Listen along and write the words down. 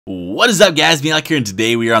What is up, guys? Me here, and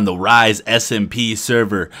today we are on the TheRise SMP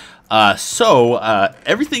server.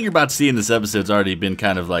 Everything you're about to see in this episode's already been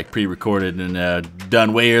kind of like pre-recorded and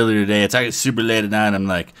done way earlier today. It's actually super late at night, and I'm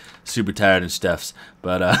like super tired and stuffs.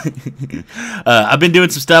 But I've been doing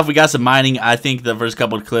some stuff. We got some mining. I think the first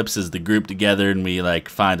couple of clips is the group together, and we like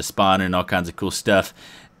find a spawner and all kinds of cool stuff.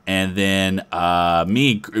 And then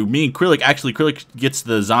me and Krillic, actually Krillic gets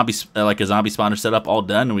the zombie like a zombie spawner set up all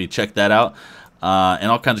done, and we check that out. And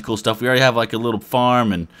all kinds of cool stuff. We already have like a little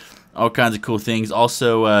farm and all kinds of cool things.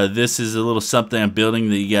 Also, this is a little something I'm building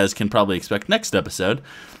that you guys can probably expect next episode.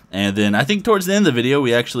 And then I think towards the end of the video,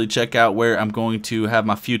 we actually check out where I'm going to have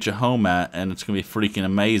my future home at, and it's going to be freaking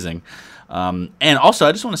amazing. And also,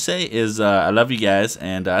 I just want to say is I love you guys,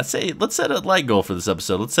 and I say let's set a like goal for this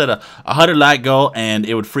episode. Let's set a 100 like goal, and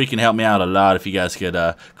it would freaking help me out a lot if you guys could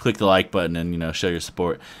click the like button and show your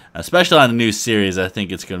support, especially on the new series. I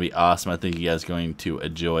think it's going to be awesome. I think you guys are going to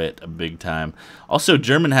enjoy it a big time. Also,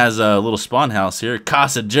 German has a little spawn house here.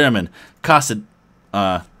 Casa German. Casa.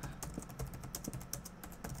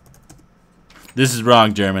 This is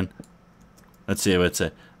wrong, German. Let's see what it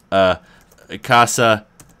say. Casa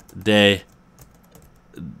de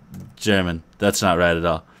German. That's not right at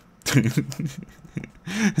all.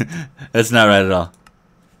 That's not right at all.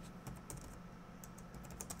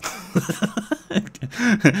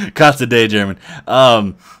 Casa de German.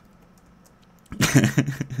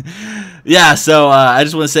 Yeah, so I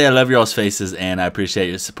just want to say I love your all's faces, and I appreciate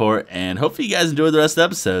your support, and hopefully you guys enjoy the rest of the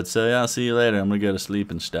episode. So yeah, I'll see you later. I'm gonna go to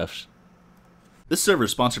sleep and stuff. This server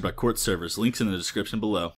is sponsored by Quartz Servers. Links in the description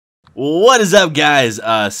below. What is up, guys?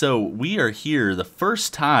 So we are here the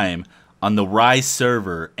first time on the TheRise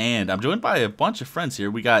server, and I'm joined by a bunch of friends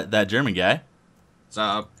here. We got that German guy. What's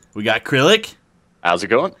up? We got Krillic. How's it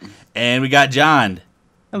going? And we got John.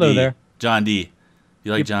 Hello D. there. John D.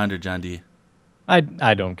 You like John or John D? I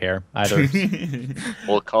don't care either.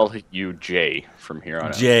 We'll call you Jay from here on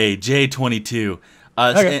out. J22.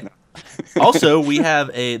 Okay. Also, we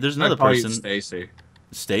have there's another person. Stacy.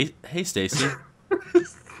 Hey, Stacy.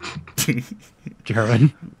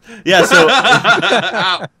 German. Yeah, so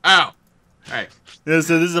Ow! All right. yeah,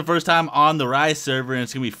 so this is the first time on the TheRise server, and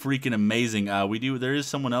it's gonna be freaking amazing. There is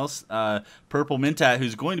someone else, Purple Mintat,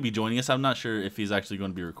 who's going to be joining us. I'm not sure if he's actually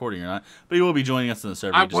going to be recording or not, but he will be joining us on the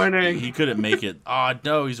server. I'm winning. He couldn't make it. Oh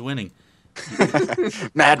no, he's winning.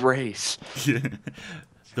 Mad race.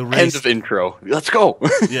 The race. End of intro. Let's go.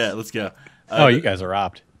 Yeah, let's go. Oh, you guys are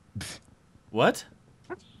opt. What?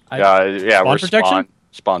 Yeah, we're protection?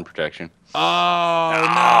 Spawn protection. Oh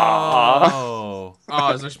no!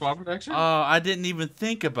 Oh, is there spawn protection? Oh, I didn't even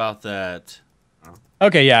think about that.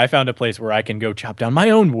 Okay, yeah, I found a place where I can go chop down my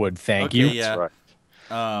own wood. Thank you. Yeah. That's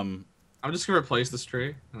I'm just gonna replace this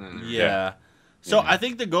tree. Yeah. So I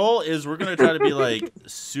think the goal is we're gonna try to be like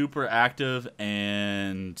super active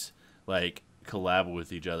and like collab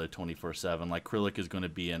with each other 24/7. Like Krillic is gonna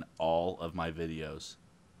be in all of my videos,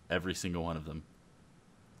 every single one of them.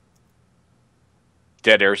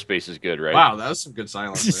 Dead airspace is good, right? Wow, that was some good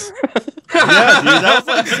silence there. Yeah, dude, that was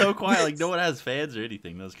like so quiet. Like no one has fans or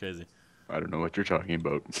anything. That was crazy. I don't know what you're talking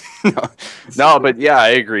about. No, but yeah, I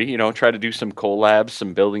agree. Try to do some collabs,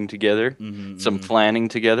 some building together, some planning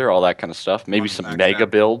together, all that kind of stuff. Maybe some mega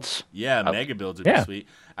builds. Yeah, mega builds would be sweet.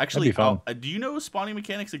 Actually, be fun. Do you know spawning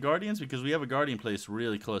mechanics of Guardians? Because we have a Guardian place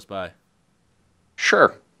really close by.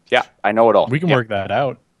 Sure. Yeah, I know it all. We can work that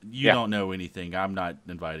out. You don't know anything. I'm not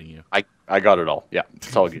inviting you. I got it all. Yeah,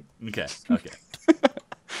 it's all good. Okay.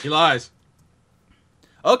 He lies.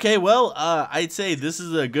 Okay, well, I'd say this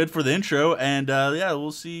is good for the intro, and yeah,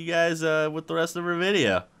 we'll see you guys with the rest of our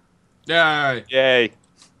video. Yay! Yay.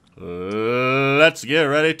 Let's get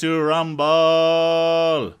ready to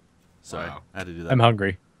rumble. Sorry, Wow. I had to do that. I'm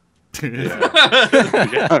hungry.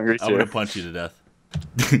 Yeah, hungry I'm too. gonna punch you to death.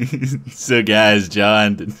 So, guys,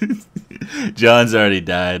 John's already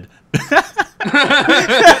died.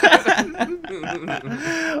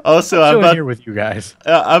 Also, I'm here with you guys.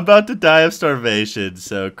 about to die of starvation.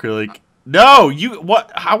 So, Krillic, no, what?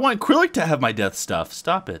 I want Krillic to have my death stuff.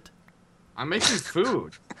 Stop it. I'm making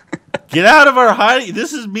food. Get out of our hiding.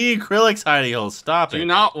 This is me and Krillic's hiding hole. Stop Do it. you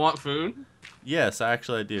not want food? Yes, I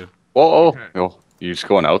do. Whoa, Okay. oh, you just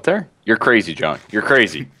going out there? You're crazy, John. You're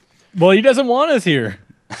crazy. Well, he doesn't want us here.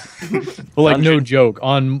 But like, no joke.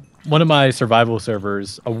 On one of my survival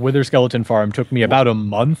servers, a wither skeleton farm took me about a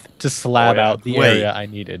month to slab out the area I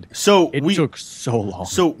needed. So It took so long.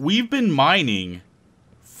 So we've been mining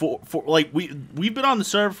for like we've been on the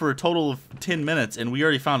server for a total of 10 minutes, and we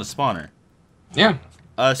already found a spawner. Yeah.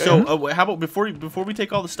 How about before we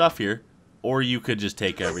take all the stuff here, Or you could just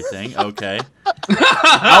take everything. Okay.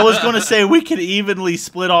 I was going to say we could evenly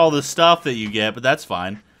split all the stuff that you get, but that's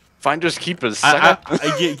fine. Fine, just keep a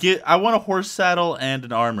I want a horse saddle and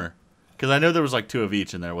an armor. Because I know there was like 2 of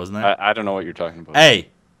each in there, wasn't there? I don't know what you're talking about. Hey.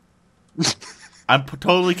 I'm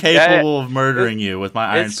totally capable of murdering you with my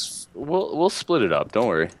iron. We'll split it up. Don't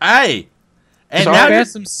worry. Hey. And so now I got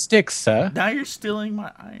some sticks, sir. Now you're stealing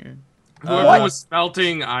my iron. Whoever was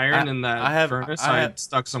smelting iron in that furnace, I have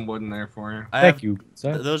stuck some wood in there for you. Thank you,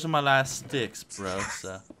 sir. Those are my last sticks, bro.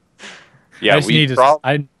 So. Yeah, I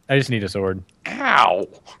just need a sword. Ow.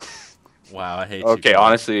 Wow, I hate you. Okay,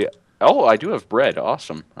 honestly. Oh, I do have bread.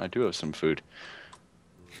 Awesome. I do have some food.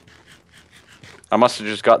 I must have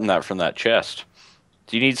just gotten that from that chest.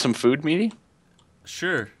 Do you need some food, Meaty?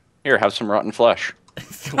 Sure. Here, have some rotten flesh.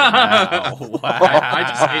 Wow. I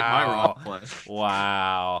just ate my raw flesh.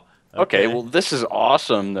 Wow. Okay, well, this is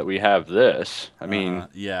awesome that we have this. I mean,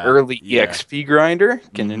 yeah, early EXP grinder.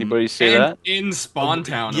 Can anybody say that? In Spawn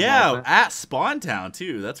Town. Yeah, at Spawn Town,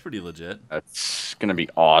 too. That's pretty legit. That's going to be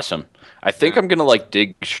awesome. I think I'm going to, like,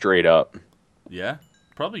 dig straight up. Yeah?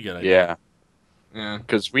 Probably a good idea. Yeah.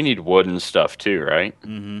 Because we need wood and stuff, too, right?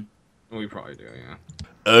 Mm-hmm. We probably do, yeah.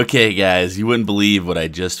 Okay, guys, you wouldn't believe what I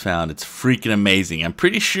just found. It's freaking amazing. I'm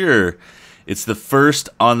pretty sure it's the first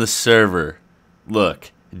on the server.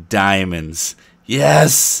 Look. Diamonds.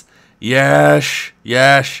 Yes. Yes.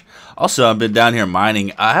 Yes. Also, I've been down here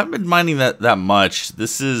mining. I haven't been mining that much.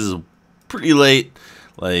 This is pretty late,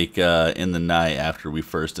 like in the night after we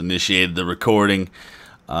first initiated the recording.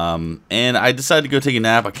 And I decided to go take a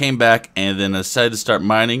nap. I came back and then I decided to start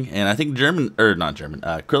mining. And I think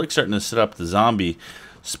Acrylic's starting to set up the zombie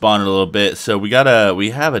spawn a little bit. So we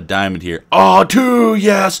have a diamond here. Oh, 2,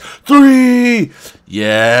 yes, 3,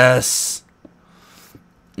 yes.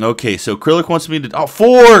 Okay, so Acrylic wants me to...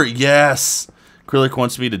 4! Yes! Acrylic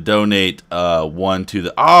wants me to donate 1 to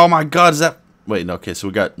the... Oh my god, is that... Wait, no, okay, so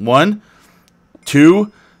we got 1,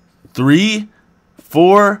 2, 3,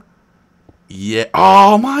 4... Yeah.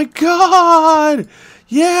 Oh my god!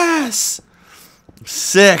 Yes!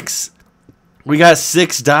 6. We got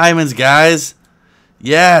 6 diamonds, guys.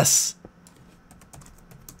 Yes!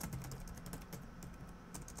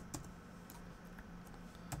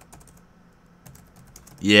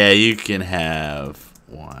 Yeah, you can have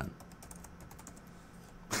 1.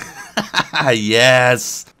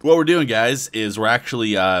 Yes! What we're doing, guys, is we're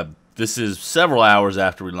actually, this is several hours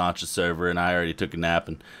after we launched the server, and I already took a nap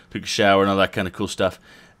and took a shower and all that kind of cool stuff.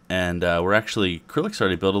 And we're actually, Acrylic's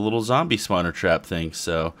already built a little zombie spawner trap thing,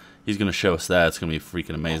 so he's going to show us that. It's going to be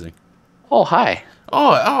freaking amazing. Oh, hi.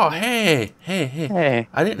 Oh, hey.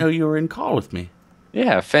 I didn't know you were in call with me.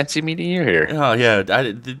 Yeah, fancy meeting you here. Oh, yeah,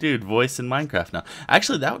 dude, voice in Minecraft now.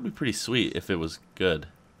 Actually, that would be pretty sweet if it was good.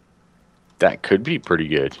 That could be pretty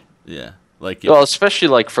good. Yeah. Like, well, especially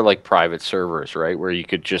like for like private servers, right? Where you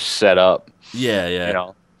could just set up. Yeah. You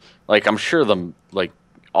know, like I'm sure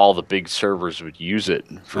all the big servers would use it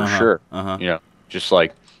for sure. You know, just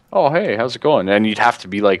like, oh, hey, how's it going? And you'd have to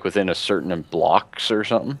be like within a certain blocks or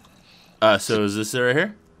something. So is this it right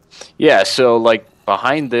here? Yeah. So like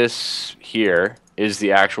behind this here is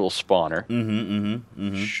the actual spawner.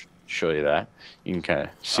 Show you that. You can kind of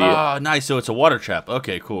see it. Oh, nice. So it's a water trap.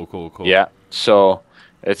 Okay, cool. Yeah. So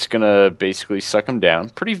it's gonna basically suck them down.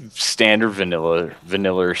 Pretty standard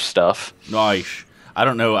vanilla stuff. Nice. I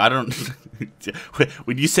don't know.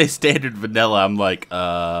 When you say standard vanilla, I'm like,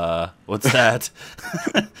 what's that?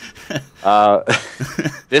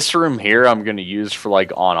 This room here I'm gonna use for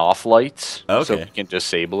like on-off lights. Okay. So we can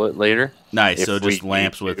disable it later. Nice. So just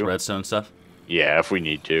lamps with redstone stuff. Yeah, if we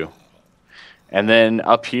need to. And then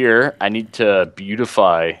up here, I need to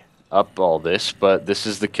beautify up all this, but this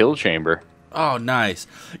is the kill chamber. Oh, nice.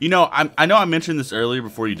 You know, I know I mentioned this earlier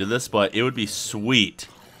before you did this, but it would be sweet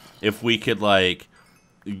if we could, like,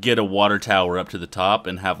 get a water tower up to the top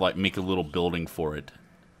and have, like, make a little building for it.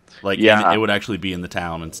 Like, yeah, it would actually be in the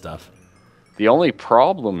town and stuff. The only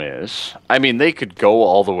problem is, I mean, they could go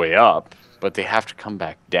all the way up, but they have to come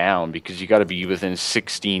back down because you got to be within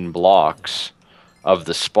 16 blocks of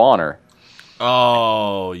the spawner.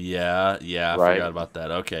 Oh, yeah, I right? forgot about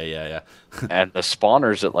that. Okay, yeah. And the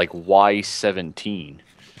spawner's at, like, Y17.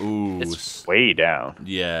 Ooh. It's way down.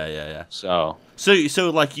 Yeah. So,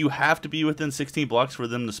 like, you have to be within 16 blocks for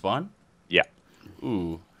them to spawn? Yeah.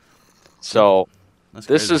 Ooh. So, that's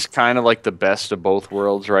this crazy. is kind of like the best of both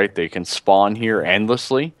worlds, right? They can spawn here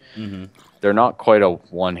endlessly. They're not quite a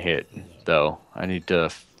one-hit, though. I need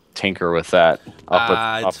to tinker with that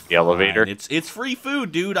up the elevator. It's free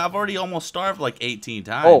food, dude. I've already almost starved like 18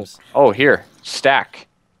 times. Oh, here. Stack.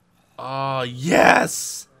 Oh,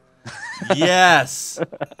 yes. Yes.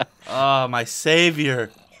 Oh, my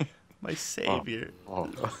savior. My savior. Oh.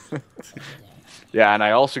 Yeah, and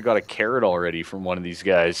I also got a carrot already from one of these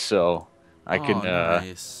guys, so I can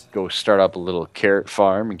nice. go start up a little carrot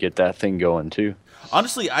farm and get that thing going too.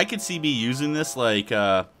 Honestly, I could see me using this like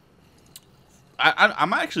I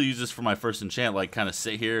might actually use this for my first enchant, like kind of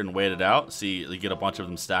sit here and wait it out, see, like, get a bunch of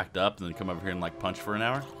them stacked up, and then come over here and like punch for an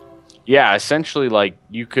hour. Yeah, essentially, like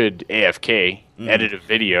you could AFK, edit a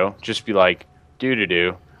video, just be like,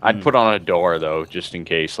 do. I'd put on a door though, just in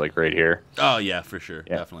case, like right here. Oh yeah, for sure,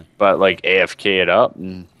 definitely. But like AFK it up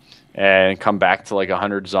and come back to like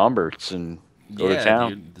 100 Zomberts and go to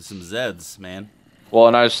town. Dude, some Zeds, man. Well,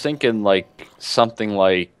 and I was thinking like something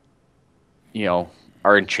like, you know,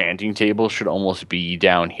 our enchanting table should almost be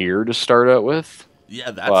down here to start out with. Yeah,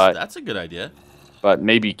 that's a good idea. But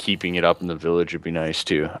maybe keeping it up in the village would be nice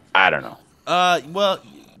too. I don't know. Well,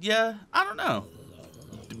 yeah, I don't know.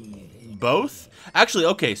 Both? Actually,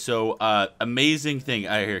 okay, so amazing thing.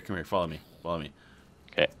 Here, come here, follow me.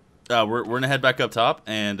 Okay. We're gonna head back up top,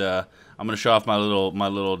 and I'm gonna show off my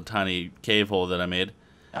little tiny cave hole that I made,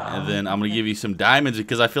 and then I'm gonna give you some diamonds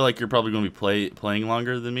because I feel like you're probably gonna be playing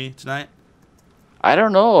longer than me tonight. I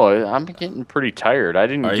don't know. I'm getting pretty tired. I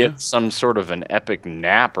didn't Are get you? some sort of an epic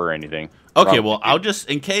nap or anything. Okay, well, I'll just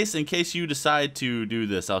in case you decide to do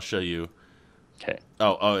this, I'll show you. Okay.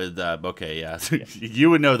 Okay, yeah. You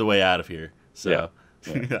would know the way out of here. So Yeah.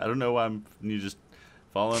 I don't know why you just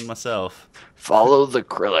following myself. Follow the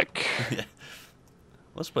acrylic.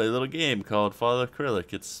 Let's play a little game called Follow the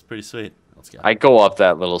Acrylic. It's pretty sweet. Let's go. I go up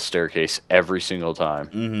that little staircase every single time.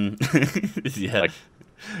 Mm-hmm. Yeah. Like,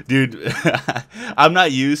 dude, I'm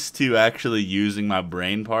not used to actually using my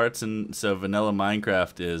brain parts, and so vanilla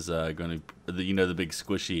Minecraft is going to, the big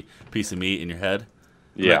squishy piece of meat in your head.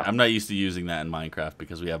 Yeah. I'm not used to using that in Minecraft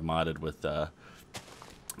because we have modded with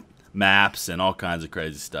maps and all kinds of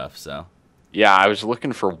crazy stuff. So. Yeah, I was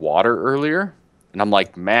looking for water earlier, and I'm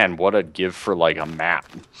like, man, what I'd give for like a map.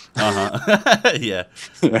 Yeah.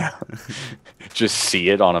 Just see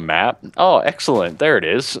it on a map. Oh, excellent. There it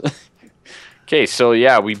is. Okay, so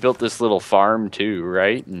yeah, we built this little farm too,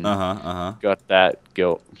 right? And got that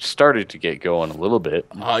started to get going a little bit.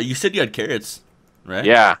 You said you had carrots, right?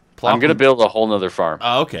 Yeah. I'm going to build a whole nother farm.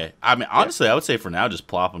 Oh, okay. I mean, honestly, I would say for now, just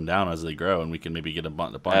plop them down as they grow, and we can maybe get a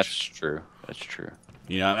bunch. That's true.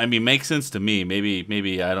 You know, I mean, makes sense to me.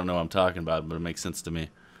 Maybe I don't know what I'm talking about, but it makes sense to me.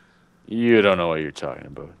 You don't know what you're talking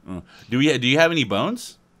about. Do you have any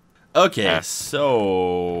bones? Okay,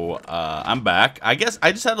 so I'm back. I guess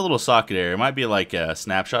I just had a little socket area. It might be like a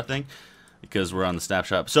snapshot thing because we're on the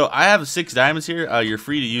snapshot. So I have 6 diamonds here. You're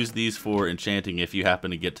free to use these for enchanting if you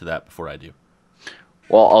happen to get to that before I do.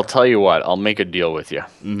 Well, I'll tell you what. I'll make a deal with you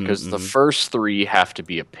because the first 3 have to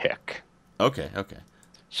be a pick. Okay.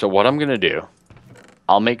 So what I'm going to do,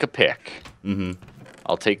 I'll make a pick.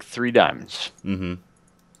 I'll take 3 diamonds.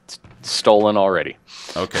 It's stolen already.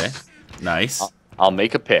 Okay. Nice. I'll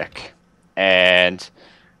make a pick, and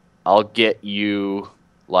I'll get you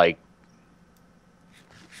like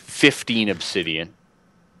 15 obsidian,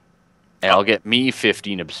 and I'll get me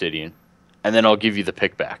 15 obsidian, and then I'll give you the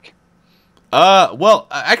pick back. Well,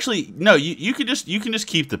 actually, no. You can just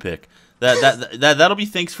keep the pick. That'll be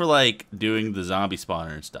thanks for like doing the zombie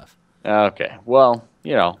spawner and stuff. Okay. Well,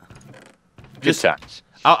 you know, good times.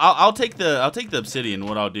 I'll take the obsidian.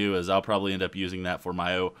 What I'll do is I'll probably end up using that for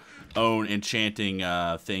my own enchanting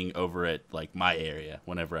thing over at like my area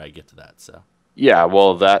whenever I get to that. So yeah,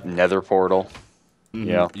 well, that nether portal,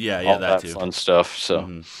 yeah, all that too. Fun stuff.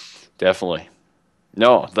 So definitely,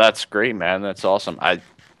 no, that's great, man. That's awesome.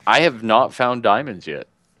 I have not found diamonds yet.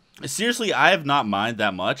 Seriously, I have not mined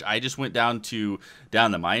that much. I just went down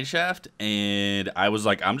the mine shaft, and I was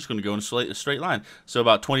like, I'm just going to go in a straight line. So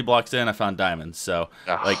about 20 blocks in, I found diamonds. So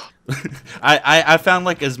like, I found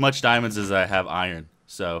like as much diamonds as I have iron.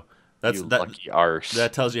 So lucky arse.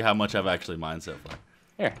 That tells you how much I've actually mined so far.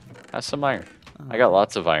 Here, have some iron. I got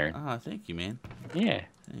lots of iron. Oh, thank you, man. Yeah,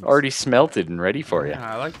 thanks. Already smelted and ready for you.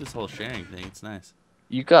 Yeah, I like this whole sharing thing. It's nice.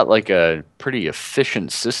 You got like a pretty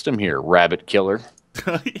efficient system here, rabbit killer.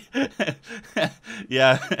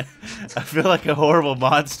 Yeah, I feel like a horrible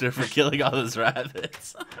monster for killing all those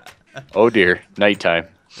rabbits. Oh dear, nighttime.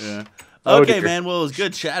 Yeah. Oh, okay, dear. man. Well, it was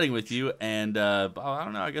good chatting with you, and I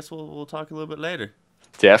don't know. I guess we'll talk a little bit later.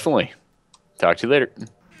 Definitely. Talk to you later.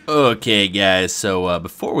 Okay, guys. So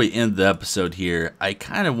before we end the episode here, I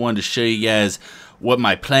kind of wanted to show you guys what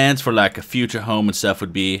my plans for like a future home and stuff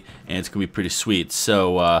would be, and it's gonna be pretty sweet.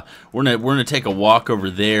 So we're gonna take a walk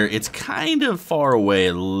over there. It's kind of far away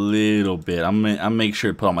a little bit. I'm make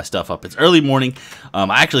sure to put all my stuff up. It's early morning.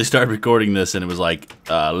 I actually started recording this and it was like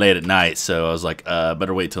late at night, so I was like,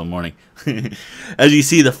 better wait till morning. As you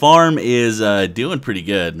see, the farm is doing pretty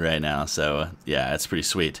good right now, so yeah, it's pretty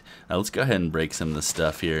sweet. Let's go ahead and break some of this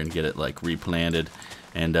stuff here and get it like replanted.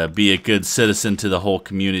 And be a good citizen to the whole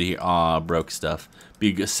community. Aw, broke stuff. Be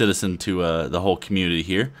a good citizen to the whole community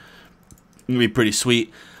here. It'll be pretty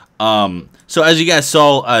sweet. So as you guys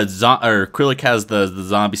saw, Acrylic has the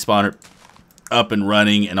zombie spawner up and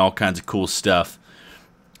running and all kinds of cool stuff.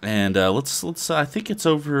 And let's I think it's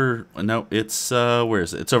over. No, it's where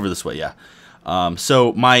is it? It's over this way. Yeah.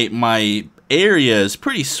 So my area is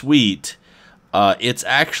pretty sweet. It's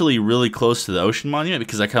actually really close to the ocean monument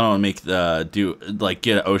because I kind of want to make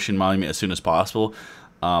get an ocean monument as soon as possible.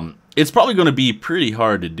 It's probably going to be pretty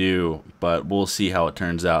hard to do, but we'll see how it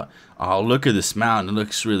turns out. Oh, look at this mountain! It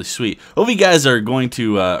looks really sweet. Hope you guys are going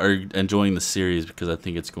to are enjoying the series because I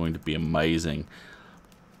think it's going to be amazing.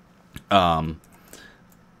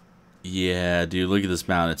 Yeah, dude, look at this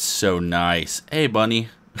mountain. It's so nice. Hey, bunny.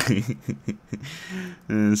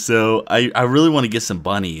 So I really want to get some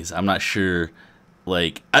bunnies. I'm not sure,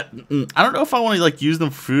 like I don't know if I want to like use them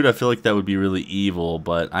for food. I feel like that would be really evil,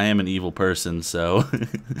 but I am an evil person, so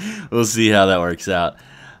we'll see how that works out.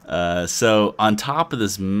 So on top of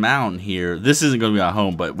this mountain here, this isn't going to be our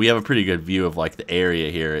home, but we have a pretty good view of like the area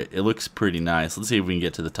here. It looks pretty nice. Let's see if we can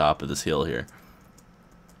get to the top of this hill here.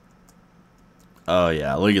 Oh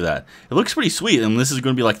yeah, look at that. It looks pretty sweet, and this is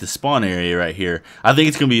going to be like the spawn area right here. I think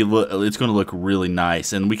it's going to look really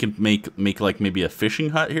nice, and we can make like maybe a fishing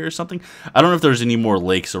hut here or something. I don't know if there's any more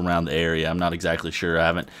lakes around the area. I'm not exactly sure. I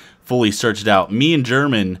haven't fully searched it out. Me and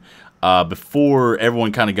German, before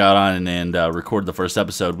everyone kind of got on and recorded the first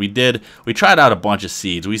episode, we tried out a bunch of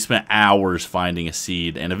seeds. We spent hours finding a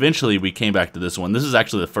seed, and eventually we came back to this one. This is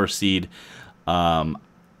actually the first seed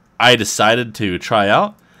I decided to try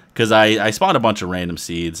out. Because I spawned a bunch of random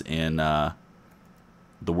seeds in the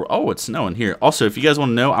world. Oh, it's snowing here. Also, if you guys want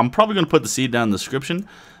to know, I'm probably going to put the seed down in the description.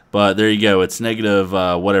 But there you go. It's negative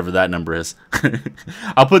whatever that number is.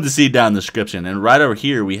 I'll put the seed down in the description. And right over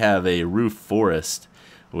here, we have a roof forest,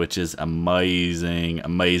 which is amazing.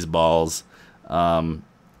 Amazeballs. I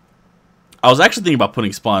was actually thinking about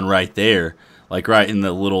putting spawn right there. Like right in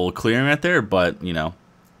the little clearing right there. But, you know,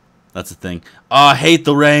 that's the thing. Oh, I hate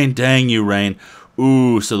the rain. Dang you, rain.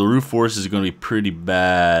 Ooh, so the roof forest is going to be pretty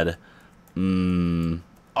bad. Oh,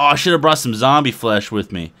 I should have brought some zombie flesh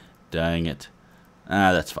with me. Dang it.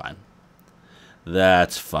 That's fine.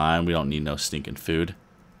 That's fine. We don't need no stinking food.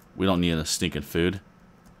 We don't need no stinking food.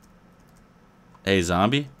 Hey,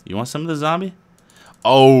 zombie? You want some of the zombie?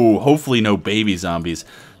 Oh, hopefully no baby zombies.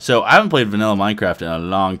 So, I haven't played vanilla Minecraft in a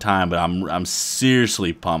long time, but I'm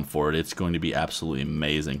seriously pumped for it. It's going to be absolutely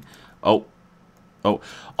amazing. Oh,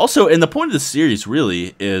 also, and the point of this series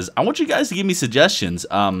really is I want you guys to give me suggestions.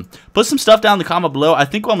 Put some stuff down in the comment below. I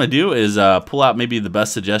think what I'm going to do is pull out maybe the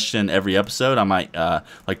best suggestion every episode. I might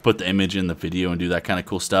like put the image in the video and do that kind of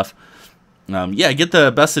cool stuff. Yeah, get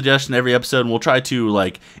the best suggestion every episode, and we'll try to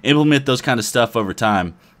like implement those kind of stuff over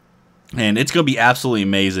time. And it's going to be absolutely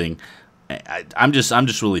amazing. I'm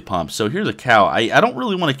just really pumped. So here's a cow. I don't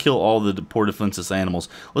really want to kill all the poor defenseless animals.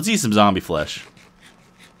 Let's eat some zombie flesh.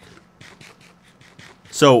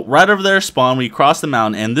 So right over there, spawn. We cross the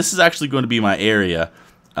mountain, and this is actually going to be my area.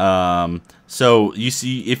 So you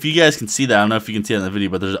see, if you guys can see that, I don't know if you can see that in the video,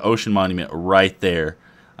 but there's an ocean monument right there,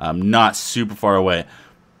 not super far away.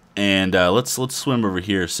 And let's swim over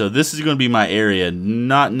here. So this is going to be my area,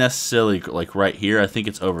 not necessarily like right here. I think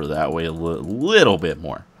it's over that way a little bit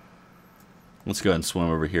more. Let's go ahead and swim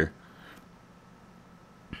over here.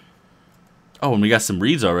 Oh, and we got some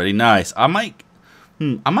reeds already. Nice. I might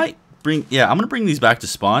bring, yeah, I'm gonna bring these back to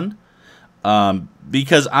spawn,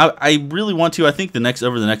 because I really want to. I think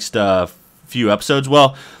over the next few episodes.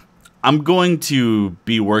 Well, I'm going to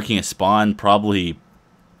be working at spawn probably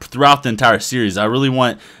throughout the entire series. I really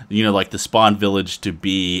want, you know, like the spawn village to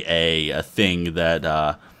be a thing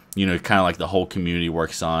that you know, kind of like the whole community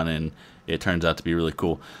works on, and it turns out to be really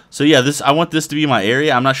cool. So yeah, I want this to be my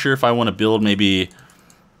area. I'm not sure if I want to build maybe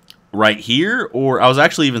right here, or I was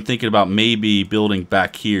actually even thinking about maybe building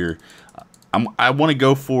back here. I want to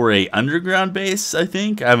go for a underground base. I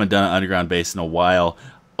think I haven't done an underground base in a while.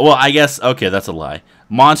 Well, I guess, okay, that's a lie.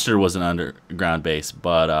 Monster was an underground base,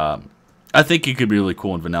 but I think it could be really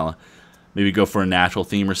cool in vanilla. Maybe go for a natural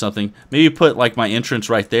theme or something. Maybe put like my entrance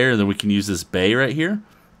right there, and then we can use this bay right here.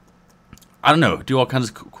 I don't know, do all kinds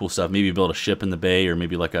of cool stuff. Maybe build a ship in the bay, or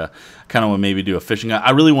maybe like a kind of maybe do a fishing. I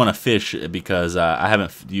really want to fish because I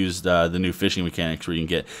haven't used the new fishing mechanics where you can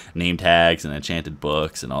get name tags and enchanted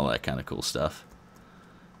books and all that kind of cool stuff.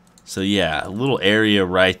 So yeah, a little area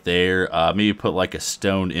right there. Maybe put like a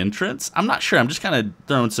stone entrance. I'm not sure. I'm just kind of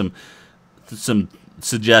throwing some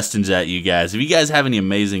suggestions at you guys. If you guys have any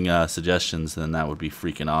amazing suggestions, then that would be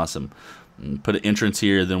freaking awesome. And put an entrance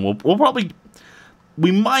here. Then we'll probably.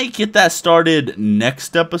 We might get that started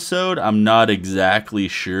next episode. I'm not exactly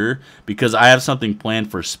sure because I have something planned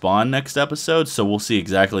for spawn next episode, so we'll see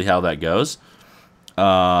exactly how that goes.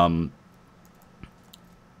 Oh,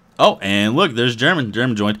 and look, there's German.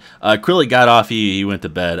 German joined. Acrylic got off. He went to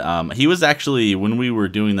bed. He was actually, when we were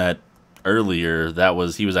doing that earlier,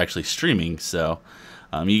 he was actually streaming, so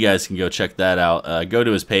you guys can go check that out. Go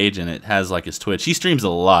to his page, and it has like his Twitch. He streams a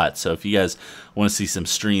lot, so if you guys want to see some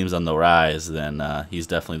streams on the Rise, then he's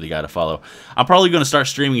definitely the guy to follow. I'm probably going to start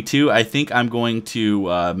streaming too. I think I'm going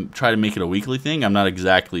to try to make it a weekly thing. I'm not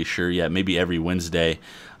exactly sure yet. Maybe every Wednesday.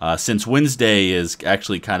 Since Wednesday is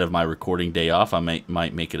actually kind of my recording day off, I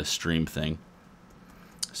might make it a stream thing.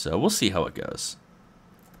 So we'll see how it goes.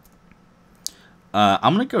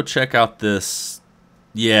 I'm going to go check out this.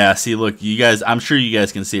 Yeah, see, look, you guys, I'm sure you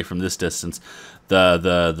guys can see it from this distance.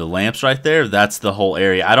 The lamps right there, that's the whole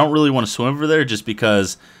area. I don't really want to swim over there just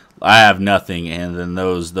because I have nothing, and then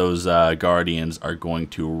those guardians are going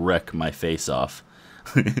to wreck my face off.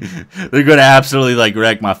 They're going to absolutely, like,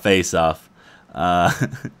 wreck my face off.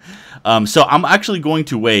 So I'm actually going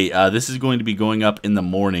to wait. This is going to be going up in the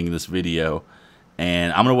morning, this video.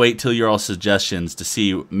 And I'm going to wait till your all suggestions to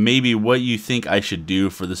see maybe what you think I should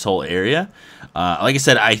do for this whole area. Like I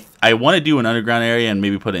said, I want to do an underground area and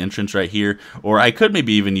maybe put an entrance right here. Or I could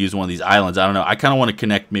maybe even use one of these islands. I don't know. I kind of want to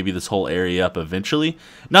connect maybe this whole area up eventually.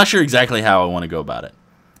 Not sure exactly how I want to go about it.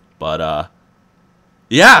 But,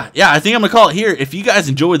 yeah, I think I'm going to call it here. If you guys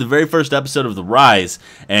enjoyed the very first episode of The Rise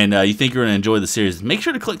and you think you're going to enjoy the series, make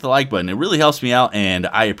sure to click the like button. It really helps me out, and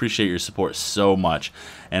I appreciate your support so much.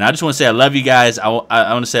 And I just want to say I love you guys. I want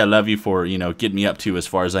to say I love you for, getting me up to as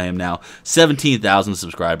far as I am now. 17,000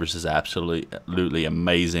 subscribers is absolutely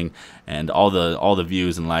amazing. And all the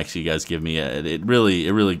views and likes you guys give me, it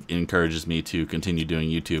really encourages me to continue doing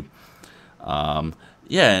YouTube.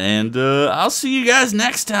 Yeah, and I'll see you guys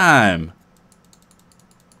next time.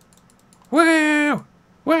 Wow!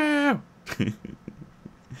 Wow!